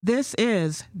This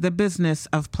is the business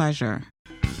of pleasure.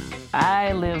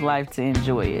 I live life to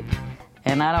enjoy it,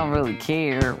 and I don't really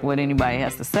care what anybody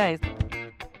has to say.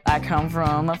 I come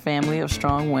from a family of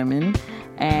strong women,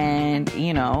 and,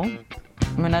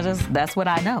 that's what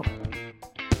I know.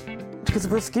 Because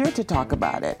we're scared to talk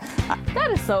about it.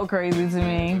 That is so crazy to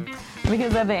me,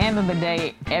 because at the end of the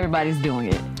day, everybody's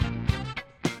doing it.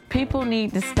 People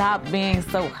need to stop being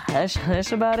so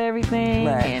hush-hush about everything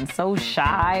and so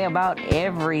shy about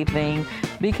everything,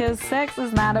 because sex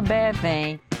is not a bad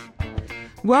thing.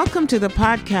 Welcome to the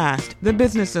podcast, The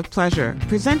Business of Pleasure,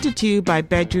 presented to you by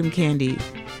Bedroom Kandi.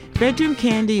 Bedroom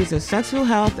Kandi is a sexual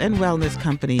health and wellness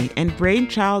company and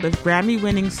brainchild of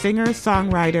Grammy-winning singer,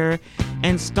 songwriter,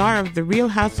 and star of The Real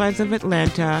Housewives of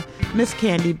Atlanta, Miss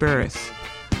Kandi Burruss.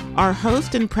 Our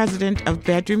host and president of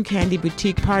Bedroom Kandi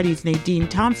Boutique Parties, Nadine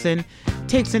Thompson,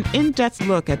 takes an in-depth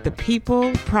look at the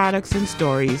people, products, and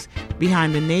stories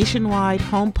behind the nationwide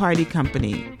home party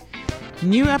company.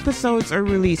 New episodes are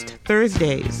released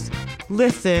Thursdays.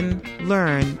 Listen,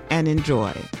 learn, and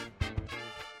enjoy.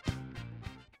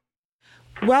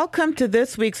 Welcome to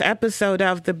this week's episode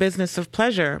of The Business of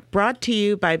Pleasure, brought to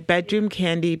you by Bedroom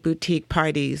Kandi Boutique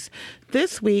Parties.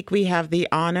 This week, we have the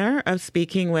honor of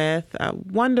speaking with a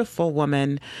wonderful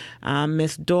woman,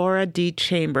 Miss Dora D.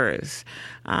 Chambers.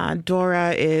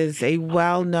 Dora is a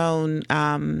well-known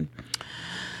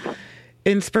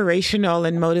inspirational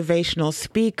and motivational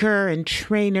speaker and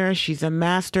trainer. She's a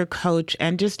master coach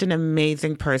and just an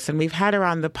amazing person. We've had her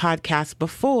on the podcast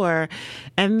before,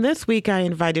 and this week I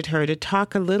invited her to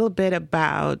talk a little bit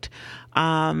about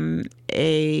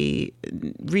a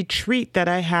retreat that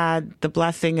I had the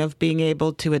blessing of being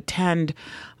able to attend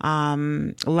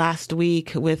last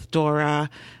week with Dora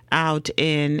out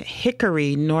in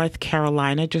Hickory, North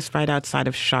Carolina, just right outside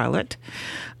of Charlotte.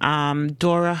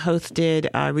 Dora hosted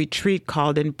a retreat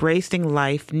called Embracing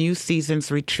Life New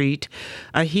Seasons Retreat,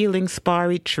 a healing spa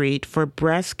retreat for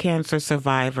breast cancer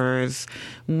survivors,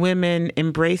 women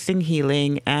embracing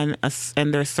healing, and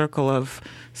their circle of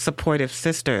supportive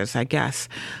sisters, I guess.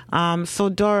 So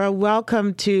Dora,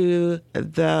 welcome to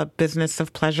the Business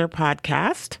of Pleasure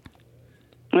podcast.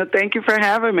 Well, thank you for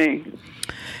having me.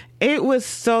 It was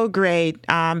so great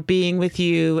being with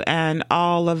you and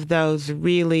all of those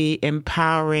really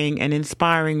empowering and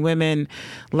inspiring women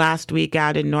last week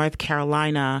out in North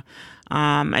Carolina.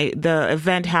 The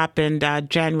event happened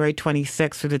January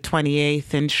 26th through the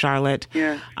 28th in Charlotte.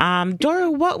 Yeah. Dora,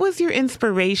 what was your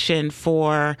inspiration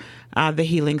for the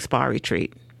Healing Spa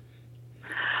Retreat?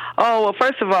 Oh, well,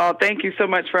 first of all, thank you so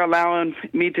much for allowing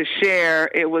me to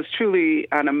share. It was truly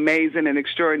an amazing and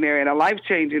extraordinary and a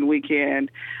life-changing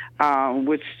weekend,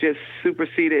 which just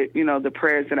superseded, the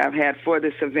prayers that I've had for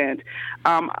this event.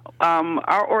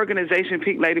 Our organization,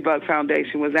 Pink Ladybug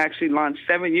Foundation, was actually launched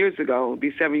 7 years ago. It'll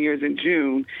be 7 years in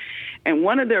June. And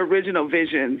one of the original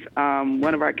visions,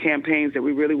 one of our campaigns that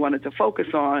we really wanted to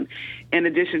focus on, in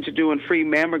addition to doing free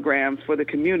mammograms for the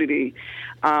community,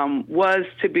 was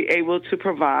to be able to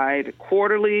provide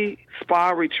quarterly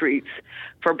spa retreats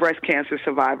for breast cancer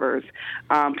survivors.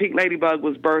 Pink Ladybug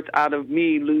was birthed out of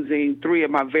me losing three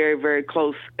of my very, very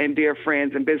close and dear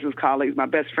friends and business colleagues. My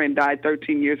best friend died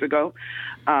 13 years ago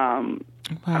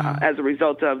as a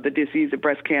result of the disease of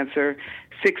breast cancer.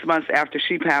 6 months after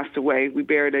she passed away, we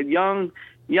buried a young,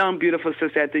 beautiful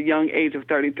sister at the young age of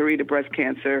 33 to breast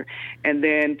cancer. And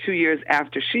then 2 years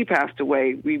after she passed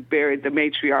away, we buried the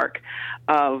matriarch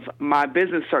of my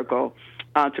business circle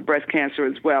to breast cancer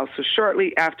as well. So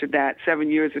shortly after that,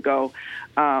 7 years ago,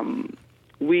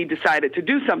 we decided to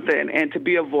do something and to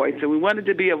be a voice. And we wanted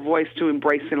to be a voice to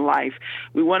embracing life.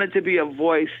 We wanted to be a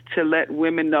voice to let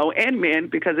women know, and men,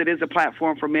 because it is a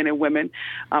platform for men and women,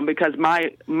 because my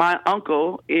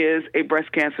uncle is a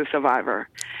breast cancer survivor.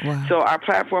 Wow. So our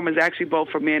platform is actually both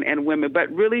for men and women,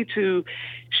 but really to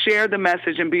share the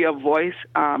message and be a voice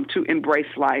to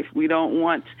embrace life. We don't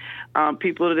want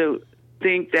people to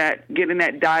think that getting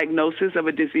that diagnosis of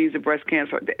a disease of breast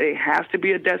cancer, it has to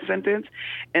be a death sentence.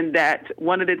 And that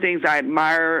one of the things I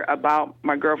admire about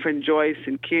my girlfriend Joyce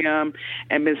and Kim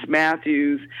and Miss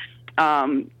Matthews,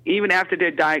 even after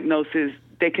their diagnosis,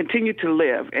 they continue to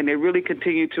live, and they really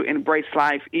continue to embrace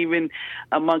life, even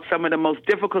amongst some of the most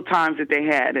difficult times that they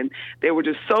had. And they were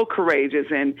just so courageous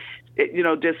and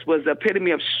just was the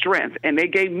epitome of strength. And they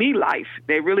gave me life.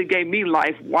 They really gave me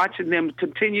life, watching them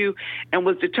continue, and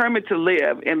was determined to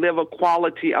live a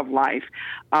quality of life,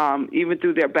 even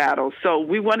through their battles. So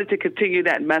we wanted to continue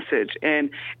that message and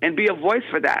be a voice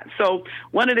for that. So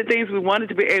one of the things we wanted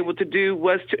to be able to do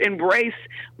was to embrace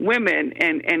women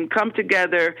and come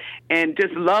together and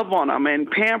just love on them and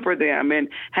pamper them and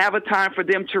have a time for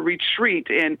them to retreat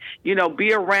and,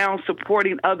 be around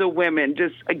supporting other women,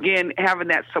 just, again, having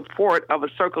that support of a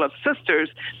circle of sisters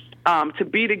to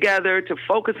be together, to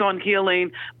focus on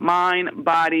healing mind,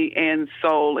 body, and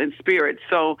soul and spirit.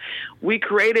 So we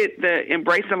created the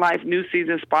Embracing Life New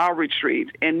Season Spa Retreat.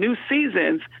 And New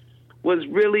Seasons was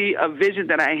really a vision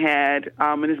that I had,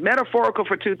 and it's metaphorical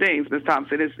for two things, Ms.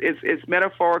 Thompson. It's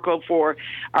metaphorical for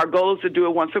our goal is to do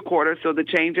it once a quarter, so the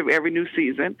change of every new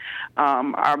season.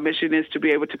 Our mission is to be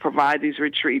able to provide these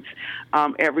retreats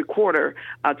every quarter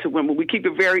to women. We keep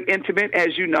it very intimate,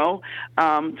 as you know,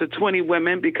 to 20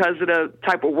 women because of the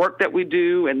type of work that we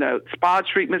do and the spa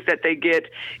treatments that they get.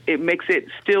 It makes it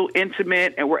still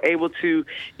intimate, and we're able to,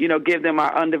 give them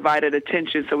our undivided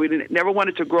attention. So we never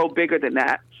wanted to grow bigger than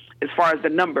that as far as the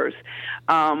numbers.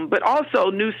 But also,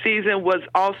 New Season was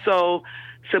also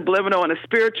subliminal and a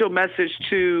spiritual message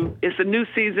to, it's a new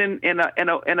season in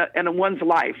a one's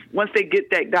life. Once they get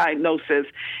that diagnosis,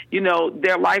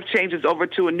 their life changes over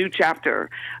to a new chapter,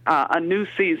 a new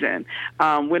season.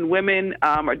 When women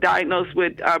are diagnosed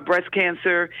with breast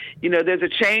cancer, there's a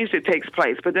change that takes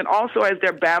place. But then also as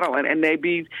they're battling and they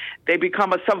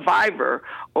become a survivor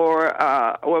or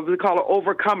what we call an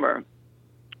overcomer,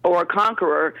 or a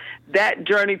conqueror, that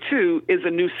journey too is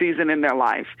a new season in their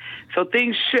life. So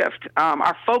things shift.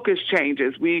 Our focus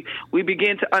changes. We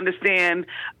begin to understand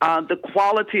the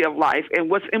quality of life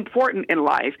and what's important in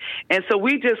life. And so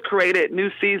we just created New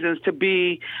Seasons to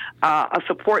be a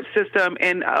support system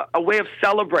and a way of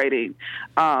celebrating,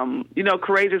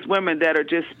 courageous women that are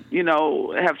just,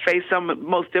 have faced some of the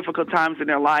most difficult times in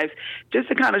their lives, just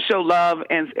to kind of show love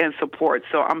and support.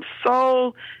 So I'm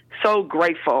so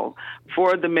grateful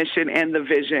for the mission and the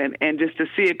vision, and just to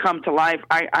see it come to life.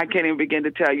 I can't even begin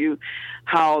to tell you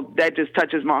how that just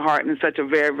touches my heart in such a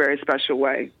very, very special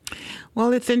way.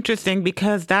 Well, it's interesting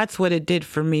because that's what it did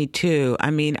for me too. I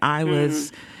mean, I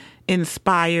was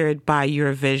inspired by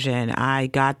your vision. I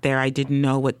got there. I didn't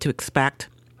know what to expect.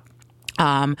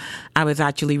 I was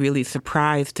actually really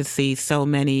surprised to see so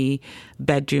many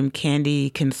Bedroom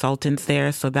Kandi consultants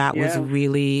there. So that was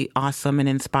really awesome and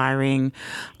inspiring.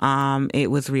 It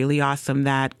was really awesome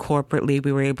that corporately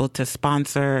we were able to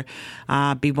sponsor,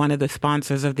 be one of the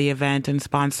sponsors of the event and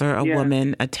sponsor a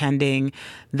woman attending.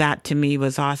 That to me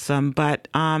was awesome. But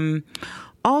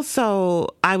also,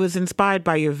 I was inspired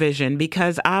by your vision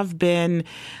because I've been,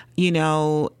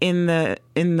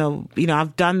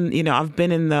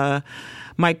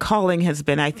 my calling has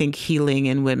been, I think, healing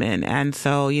in women. And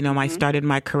so, I started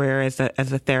my career as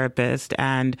a therapist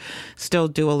and still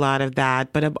do a lot of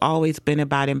that. But I've always been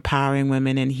about empowering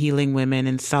women and healing women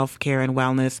and self-care and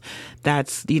wellness.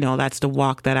 That's the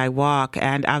walk that I walk.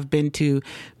 And I've been to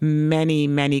many,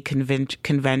 many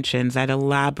conventions at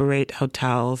elaborate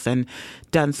hotels and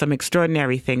done some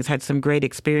extraordinary things, had some great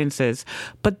experiences.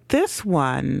 But this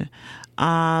one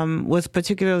was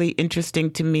particularly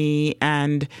interesting to me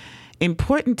and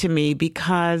important to me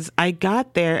because I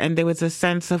got there and there was a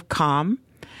sense of calm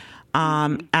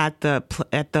at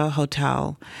the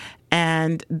hotel.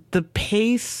 And the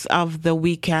pace of the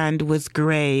weekend was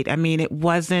great. I mean, it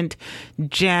wasn't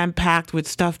jam-packed with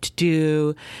stuff to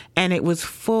do, and it was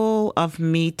full of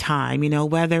me time,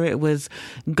 whether it was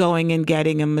going and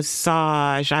getting a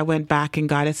massage. I went back and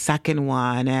got a second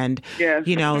one. And,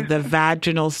 the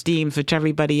vaginal steams, which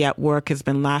everybody at work has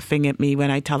been laughing at me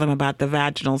when I tell them about the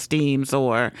vaginal steams.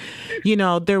 Or,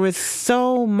 there was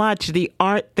so much, the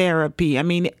art therapy. I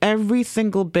mean, every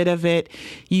single bit of it,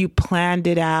 you planned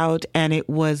it out. And it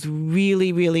was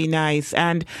really, really nice.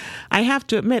 And I have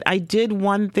to admit, I did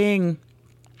one thing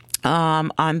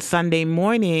on Sunday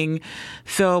morning.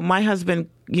 So my husband,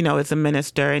 is a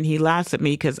minister, and he laughs at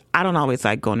me because I don't always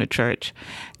like going to church.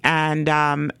 And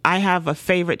I have a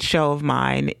favorite show of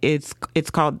mine. It's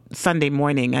called Sunday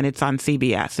Morning, and it's on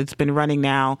CBS. It's been running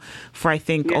now for, I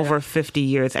think, over 50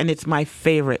 years, and it's my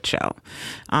favorite show.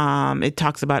 It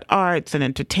talks about arts and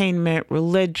entertainment,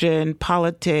 religion,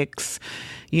 politics,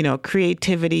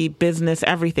 creativity, business,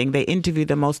 everything. They interview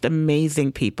the most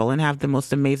amazing people and have the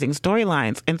most amazing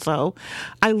storylines. And so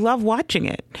I love watching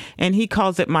it. And he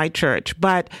calls it my church.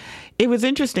 But it was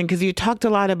interesting because you talked a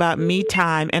lot about me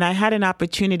time, and I had an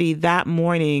opportunity that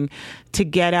morning to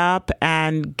get up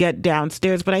and get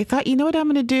downstairs. But I thought, you know what I'm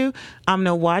going to do? I'm going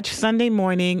to watch Sunday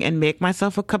morning and make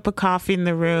myself a cup of coffee in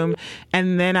the room,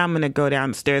 and then I'm going to go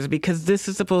downstairs because this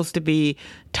is supposed to be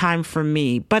time for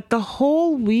me. But the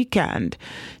whole weekend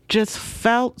just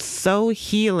felt so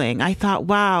healing. I thought,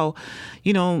 wow,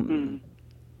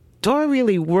 Dora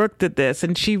really worked at this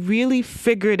and she really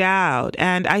figured out.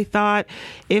 And I thought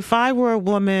if I were a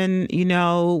woman,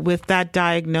 with that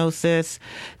diagnosis,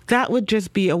 that would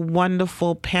just be a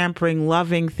wonderful, pampering,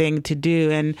 loving thing to do.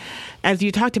 And as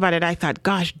you talked about it, I thought,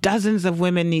 gosh, dozens of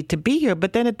women need to be here.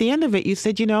 But then at the end of it, you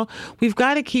said, we've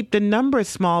got to keep the numbers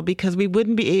small because we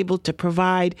wouldn't be able to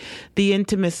provide the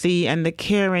intimacy and the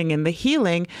caring and the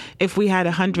healing if we had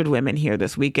 100 women here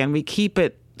this weekend. We keep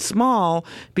it small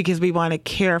because we want to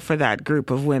care for that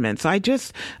group of women. So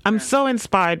I'm so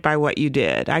inspired by what you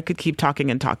did. I could keep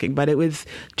talking and talking, but it was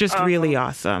just really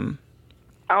awesome.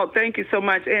 Oh, thank you so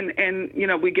much. And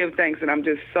we give thanks, and I'm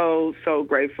just so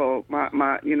grateful.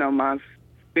 My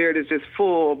spirit is just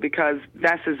full because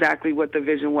that's exactly what the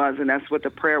vision was, and that's what the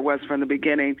prayer was from the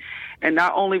beginning. And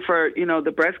not only for,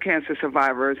 the breast cancer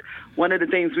survivors, one of the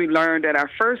things we learned at our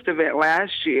first event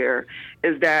last year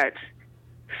is that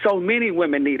so many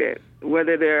women need it,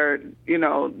 whether they're,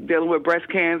 dealing with breast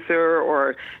cancer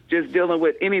or just dealing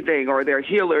with anything, or they're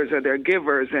healers or they're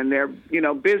givers and they're,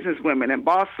 business women and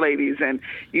boss ladies and,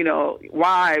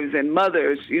 wives and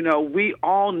mothers. We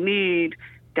all need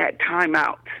that time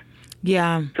out.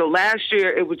 Yeah. So last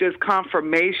year it was just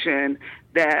confirmation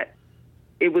that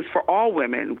it was for all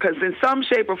women, because in some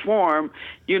shape or form,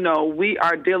 we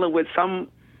are dealing with some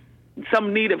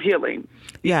need of healing.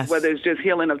 Yes. Whether it's just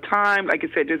healing of time, like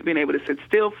I said, just being able to sit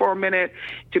still for a minute,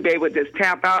 to be able to just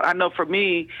tap out. I know for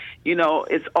me,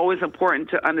 it's always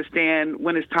important to understand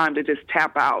when it's time to just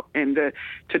tap out and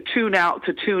to tune out,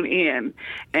 to tune in.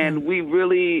 And we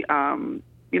really,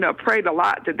 prayed a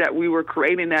lot that we were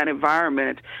creating that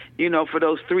environment, for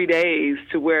those 3 days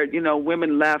to where,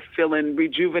 women left feeling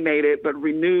rejuvenated, but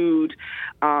renewed,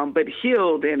 but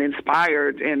healed and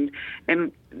inspired, and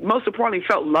most importantly,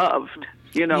 felt loved.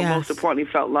 Yes. Most importantly,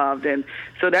 felt loved. And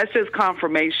so that's just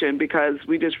confirmation, because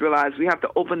we just realized we have to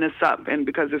open this up, and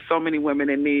because there's so many women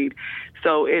in need.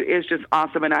 So it is just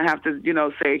awesome. And I have to,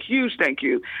 say a huge thank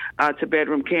you to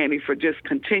Bedroom Kandi for just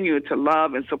continuing to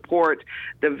love and support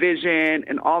the vision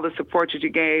and all the support that you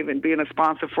gave, and being a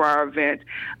sponsor for our event.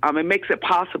 It makes it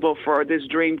possible for this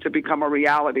dream to become a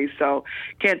reality. So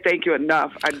can't thank you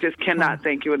enough. I just cannot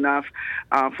thank you enough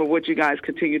for what you guys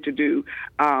continue to do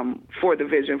for the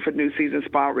vision for New Season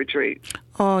Spa Retreat.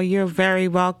 Oh, you're very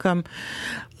welcome.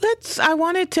 I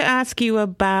wanted to ask you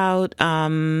about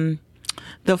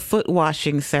the foot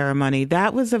washing ceremony.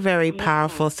 That was a very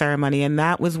powerful ceremony, and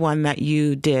that was one that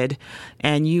you did,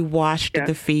 and you washed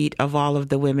the feet of all of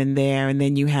the women there, and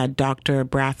then you had Dr.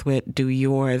 Brathwaite do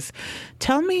yours.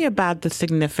 Tell me about the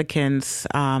significance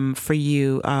for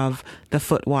you of the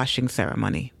foot washing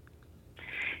ceremony.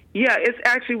 Yeah, it's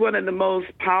actually one of the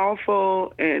most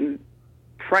powerful and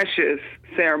precious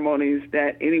ceremonies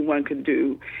that anyone could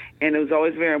do, and it was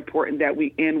always very important that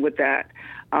we end with that.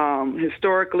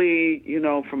 Historically,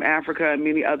 from Africa and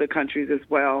many other countries as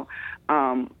well,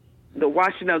 the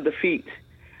washing of the feet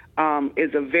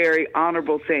is a very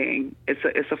honorable thing.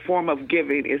 It's a form of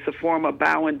giving. It's a form of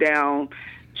bowing down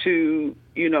to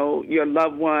your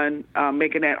loved one,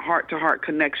 making that heart-to-heart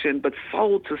connection, but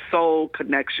soul-to-soul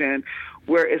connection,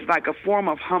 where it's like a form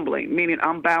of humbling, meaning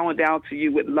I'm bowing down to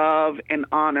you with love and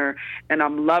honor, and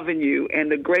I'm loving you.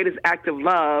 And the greatest act of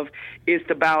love is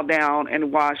to bow down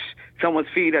and wash someone's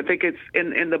feet. I think it's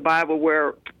in the Bible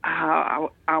where I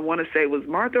want to say it was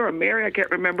Martha or Mary, I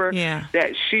can't remember,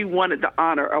 that she wanted the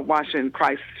honor of washing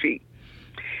Christ's feet.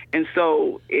 And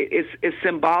so it's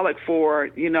symbolic for,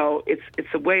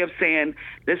 it's a way of saying,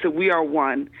 listen, we are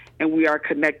one and we are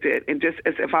connected. And just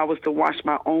as if I was to wash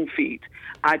my own feet,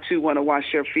 I too want to wash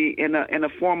your feet in a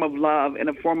form of love, in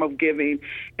a form of giving.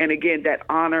 And again, that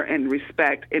honor and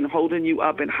respect, and holding you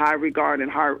up in high regard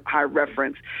and high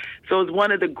reference. So it's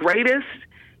one of the greatest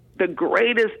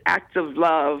acts of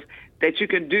love that you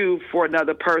can do for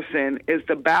another person is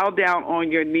to bow down on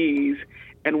your knees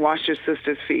and wash your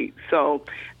sister's feet. So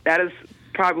that is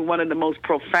probably one of the most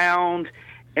profound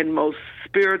and most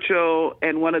spiritual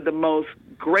and one of the most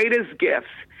greatest gifts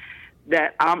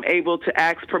that I'm able to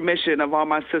ask permission of all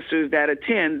my sisters that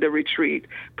attend the retreat,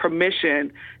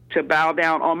 permission to bow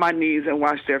down on my knees and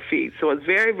wash their feet. So it's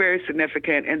very, very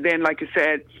significant. And then, like you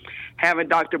said, having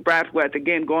Dr. Brathwaite,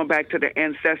 again, going back to the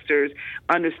ancestors,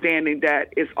 understanding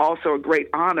that it's also a great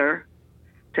honor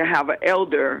to have an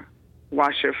elder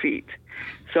wash your feet.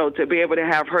 So to be able to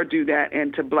have her do that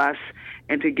and to bless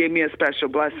and to give me a special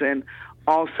blessing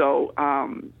also,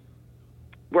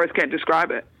 words can't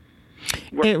describe it.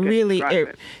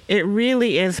 It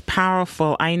really is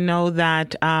powerful. I know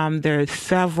that there's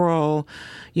several,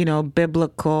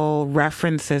 biblical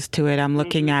references to it. I'm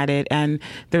looking at it, and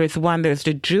there's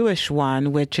the Jewish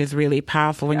one, which is really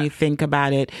powerful when you think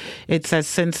about it. It says,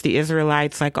 since the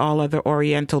Israelites, like all other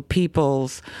Oriental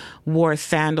peoples, wore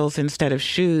sandals instead of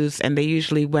shoes, and they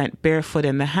usually went barefoot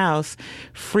in the house,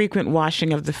 frequent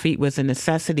washing of the feet was a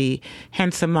necessity.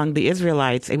 Hence, among the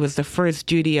Israelites, it was the first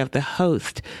duty of the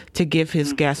host to give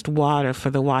his guest water for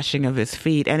the washing of his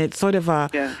feet. And it's sort of a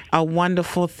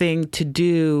wonderful thing to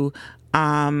do.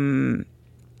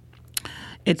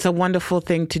 It's a wonderful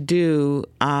thing to do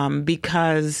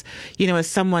because, as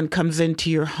someone comes into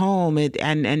your home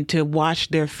and to wash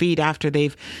their feet after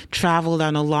they've traveled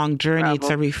on a long journey, it's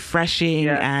a refreshing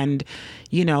and,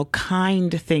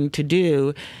 kind thing to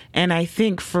do. And I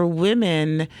think for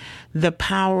women, the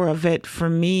power of it for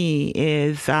me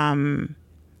is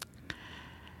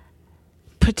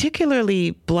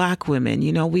particularly Black women.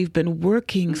 We've been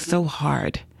working so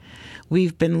hard.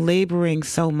 We've been laboring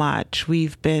so much.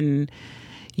 We've been,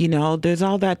 there's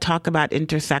all that talk about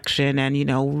intersection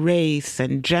and, race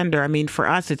and gender. I mean, for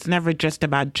us, it's never just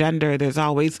about gender. There's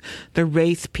always the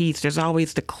race piece. There's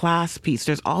always the class piece.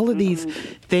 There's all of these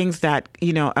things that,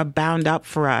 are bound up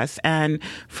for us. And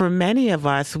for many of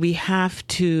us, it's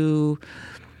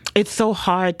so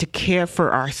hard to care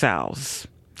for ourselves.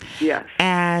 Yes.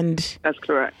 And that's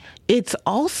correct. It's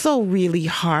also really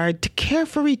hard to care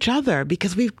for each other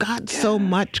because we've got so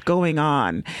much going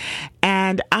on.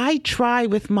 And I try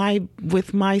with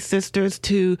my sisters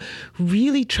to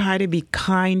really try to be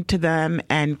kind to them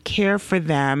and care for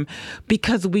them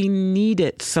because we need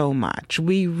it so much.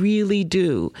 We really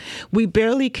do. We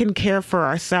barely can care for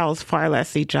ourselves, far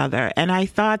less each other. And I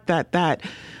thought that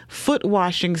foot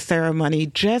washing ceremony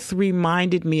just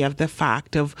reminded me of the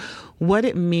fact of what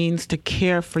it means to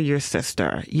care for your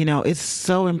sister. It's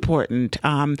so important.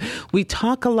 We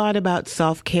talk a lot about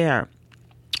self-care,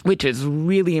 which is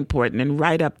really important and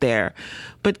right up there.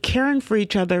 But caring for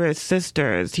each other as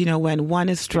sisters, when one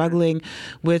is struggling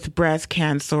with breast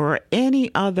cancer or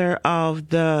any other of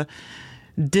the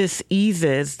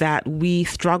diseases that we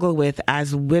struggle with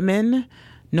as women,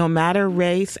 no matter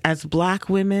race, as Black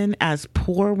women, as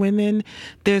poor women,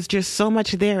 there's just so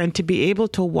much there. And to be able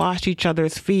to wash each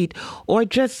other's feet or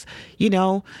just,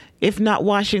 if not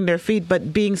washing their feet,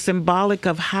 but being symbolic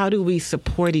of how do we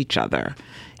support each other,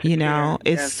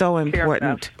 it's so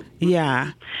important.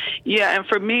 Yeah. Yeah. And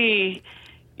for me,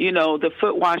 the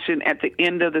foot washing at the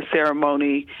end of the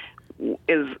ceremony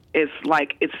is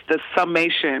like, it's the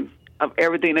summation of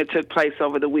everything that took place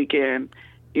over the weekend.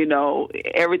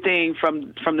 Everything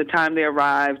from the time they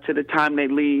arrive to the time they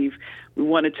leave. We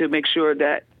wanted to make sure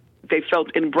that they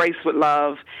felt embraced with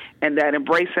love and that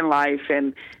embracing life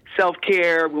and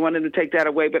self-care. We wanted to take that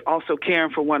away, but also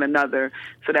caring for one another.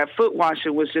 So that foot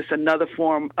washing was just another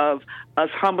form of us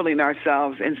humbling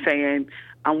ourselves and saying,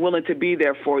 I'm willing to be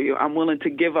there for you. I'm willing to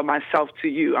give of myself to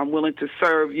you. I'm willing to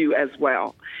serve you as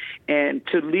well. And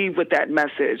to leave with that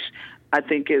message, I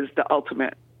think, is the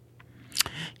ultimate.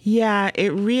 Yeah,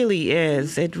 it really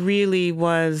is. It really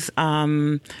was.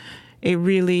 It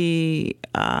really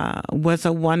was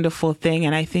a wonderful thing,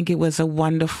 and I think it was a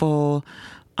wonderful.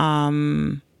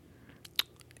 It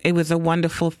was a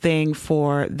wonderful thing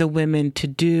for the women to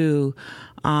do.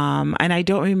 And I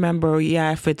don't remember,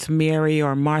 if it's Mary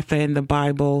or Martha in the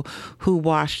Bible who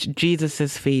washed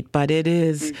Jesus's feet, but it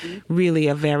is really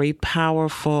a very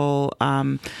powerful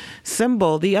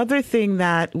symbol. The other thing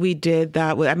that we did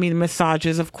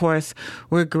massages, of course,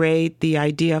 were great. The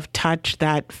idea of touch,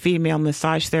 that female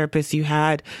massage therapist you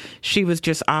had, she was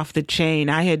just off the chain.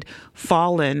 I had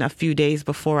fallen a few days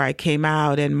before I came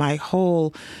out, and my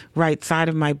whole right side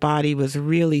of my body was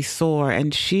really sore,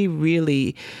 and she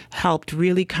really helped,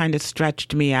 really kind of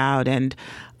stretched me out. And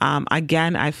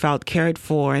again, I felt cared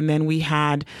for. And then we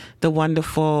had the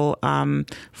wonderful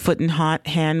foot and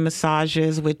hand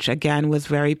massages, which again was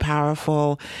very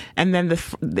powerful. And then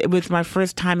it was my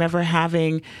first time ever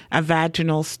having a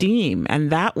vaginal steam.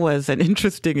 And that was an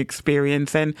interesting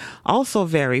experience and also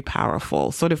very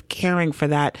powerful, sort of caring for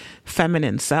that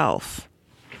feminine self.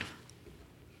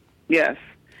 Yes,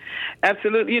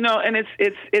 absolutely. And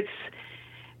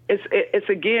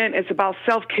it's about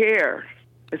self-care.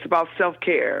 It's about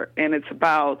self-care, and it's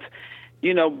about,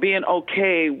 being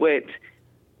okay with,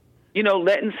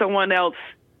 letting someone else,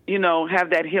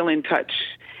 have that healing touch,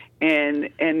 and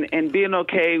being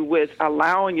okay with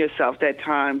allowing yourself that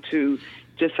time to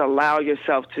just allow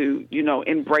yourself to,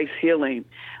 embrace healing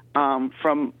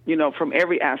from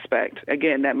every aspect.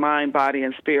 Again, that mind, body,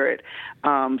 and spirit.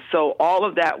 So all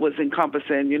of that was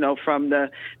encompassing, from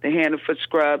the hand and foot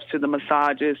scrubs to the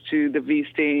massages to the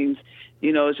V-steams.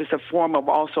 It's just a form of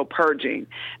also purging,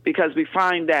 because we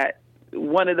find that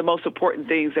one of the most important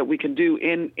things that we can do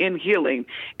in healing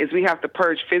is we have to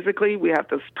purge physically, we have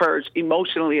to purge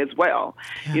emotionally as well.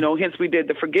 Yeah. Hence we did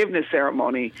the forgiveness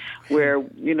ceremony where,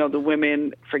 the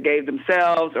women forgave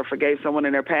themselves or forgave someone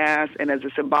in their past, and as a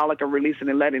symbolic of releasing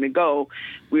and letting it go,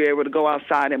 we were able to go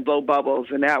outside and blow bubbles.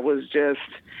 And that was just,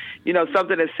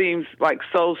 something that seems like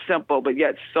so simple, but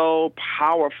yet so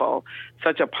powerful,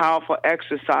 such a powerful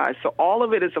exercise. So all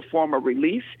of it is a form of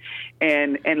release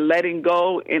and letting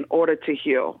go in order to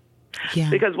heal. Yeah.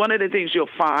 Because one of the things you'll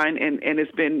find, and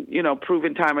it's been,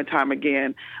 proven time and time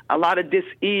again, a lot of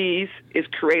dis-ease is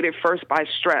created first by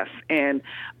stress and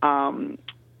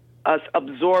us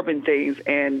absorbing things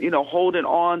and, holding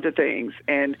on to things,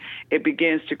 and it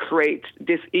begins to create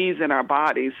dis-ease in our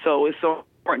bodies. So it's so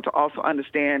important to also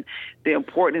understand the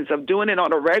importance of doing it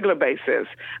on a regular basis,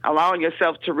 allowing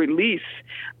yourself to release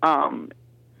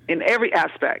in every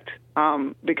aspect,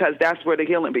 because that's where the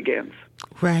healing begins.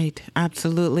 Right.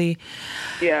 Absolutely.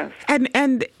 Yes. And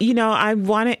I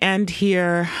want to end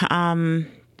here.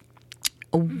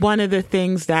 One of the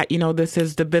things that, this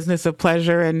is the business of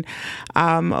pleasure. And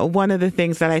one of the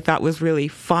things that I thought was really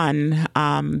fun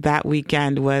that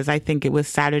weekend was, I think it was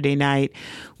Saturday night,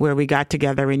 where we got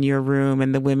together in your room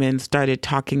and the women started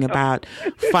talking about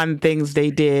fun things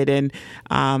they did. And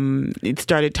it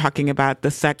started talking about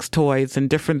the sex toys and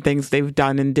different things they've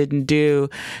done and didn't do.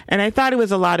 And I thought it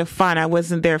was a lot of fun. I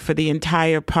wasn't there for the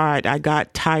entire part. I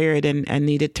got tired and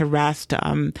needed to rest.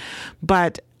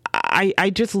 But I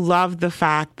just love the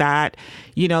fact that,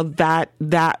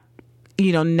 that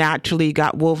naturally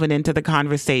got woven into the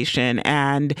conversation,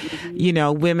 and,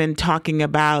 women talking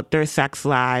about their sex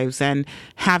lives and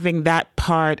having that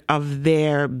part of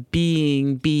their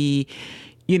being be,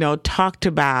 talked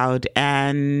about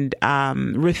and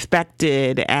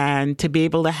respected, and to be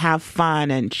able to have fun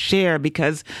and share,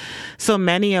 because so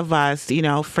many of us,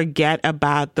 forget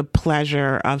about the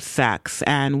pleasure of sex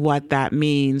and what that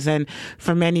means. And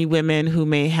for many women who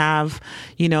may have,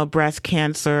 breast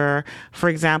cancer, for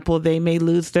example, they may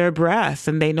lose their breasts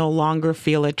and they no longer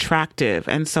feel attractive.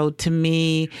 And so to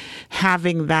me,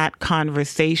 having that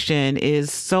conversation is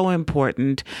so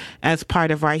important as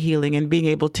part of our healing, and being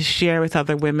able to share with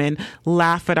other women,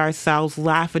 laugh at ourselves,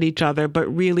 laugh at each other, but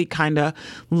really kind of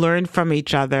learn from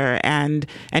each other and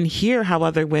hear how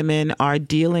other women are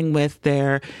dealing with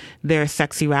their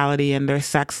sexuality and their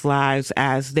sex lives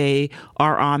as they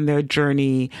are on their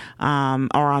journey,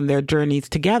 or on their journeys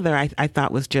together, I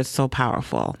thought was just so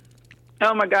powerful.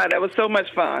 Oh, my God, that was so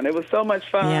much fun. It was so much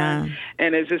fun. Yeah.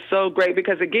 And it's just so great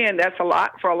because, again, that's a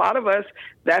lot. For a lot of us,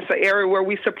 that's an area where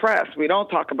we suppress. We don't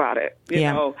talk about it, you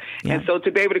know. Yeah. And so to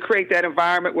be able to create that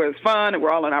environment where it's fun and we're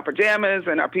all in our pajamas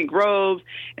and our pink robes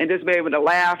and just be able to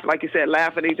laugh, like you said,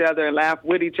 laugh at each other and laugh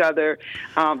with each other,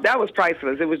 that was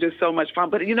priceless. It was just so much fun.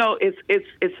 But,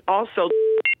 it's also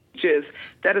just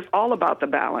that it's all about the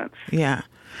balance. Yeah.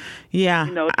 Yeah,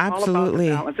 it's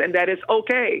absolutely. all about the balance, and that it's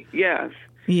okay. Yes.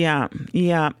 Yeah,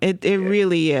 it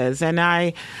really is. And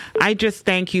I just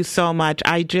thank you so much.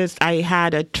 I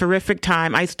had a terrific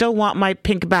time. I still want my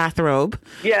pink bathrobe.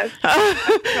 Yes.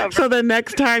 So the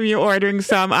next time you're ordering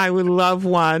some, I would love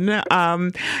one.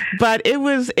 But it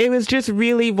was just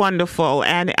really wonderful.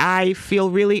 And I feel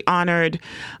really honored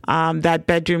that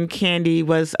Bedroom Kandi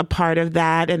was a part of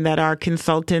that, and that our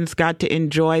consultants got to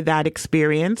enjoy that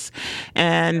experience.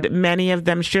 And many of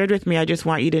them shared with me, I just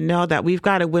want you to know that we've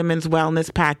got a women's wellness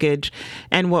package,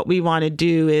 and what we want to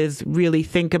do is really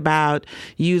think about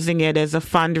using it as a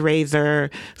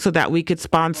fundraiser so that we could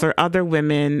sponsor other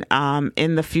women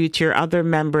in the future, other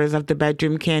members of the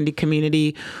Bedroom Kandi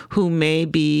community who may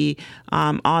be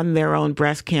on their own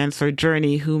breast cancer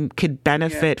journey, who could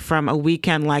benefit from a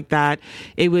weekend like that.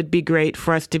 It would be great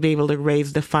for us to be able to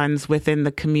raise the funds within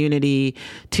the community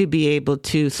to be able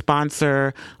to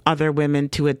sponsor other women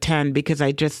to attend, because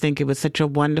I just think it was such a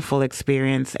wonderful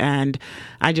experience. And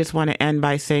I just want to end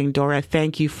by saying, Dora,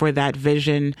 thank you for that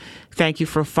vision. Thank you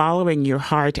for following your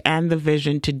heart and the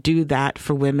vision to do that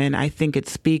for women. I think it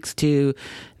speaks to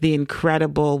the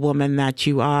incredible woman that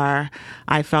you are.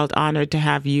 I felt honored to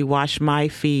have you wash my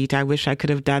feet. I wish I could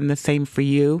have done the same for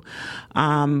you.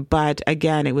 But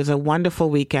again, it was a wonderful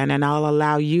weekend, and I'll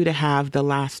allow you to have the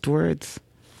last words.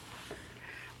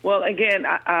 Well, again,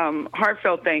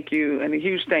 heartfelt thank you and a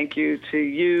huge thank you to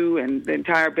you and the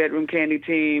entire Bedroom Kandi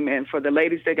team. And for the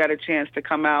ladies that got a chance to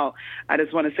come out, I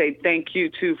just want to say thank you,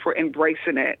 too, for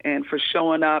embracing it and for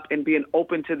showing up and being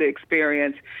open to the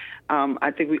experience.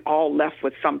 I think we all left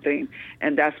with something,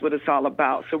 and that's what it's all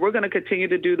about. So we're going to continue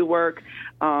to do the work,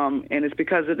 and it's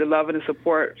because of the love and the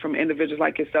support from individuals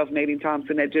like yourself, Nadine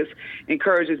Thompson, that just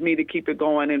encourages me to keep it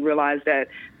going and realize that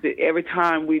every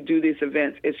time we do these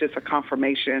events, it's just a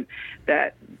confirmation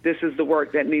that this is the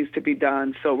work that needs to be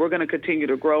done. So we're going to continue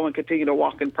to grow and continue to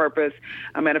walk in purpose.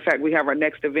 As a matter of fact, we have our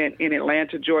next event in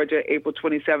Atlanta, Georgia, April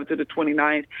 27th to the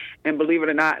 29th, and believe it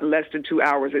or not, in less than 2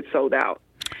 hours, it's sold out.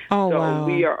 Oh, so wow.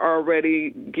 We are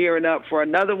already gearing up for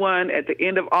another one at the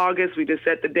end of August. We just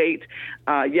set the date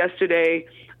yesterday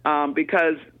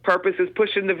because purpose is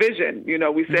pushing the vision. You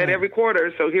know, we said every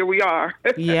quarter, so here we are.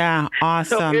 Yeah,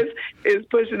 awesome. So it's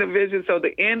pushing the vision. So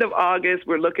the end of August,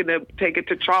 we're looking to take it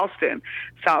to Charleston,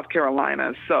 South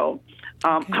Carolina. So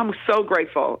I'm so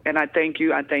grateful, and I thank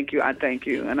you. And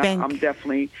I'm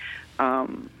definitely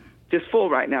just full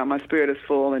right now. My spirit is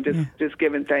full and just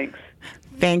giving thanks.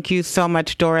 Thank you so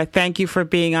much, Dora. Thank you for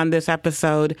being on this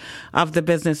episode of The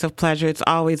Business of Pleasure. It's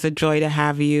always a joy to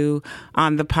have you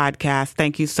on the podcast.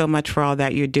 Thank you so much for all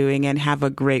that you're doing, and have a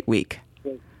great week.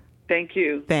 Thank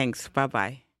you. Thanks.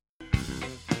 Bye-bye.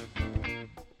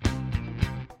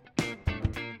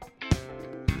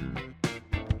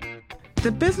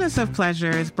 The Business of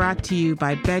Pleasure is brought to you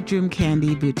by Bedroom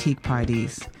Kandi Boutique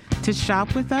Parties. To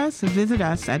shop with us, visit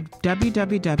us at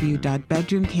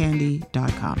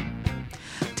www.bedroomkandi.com.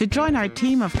 To join our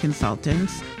team of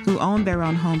consultants who own their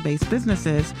own home-based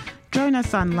businesses, join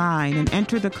us online and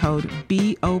enter the code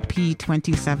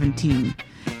BOP2017.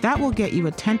 That will get you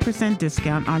a 10%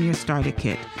 discount on your starter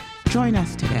kit. Join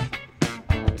us today.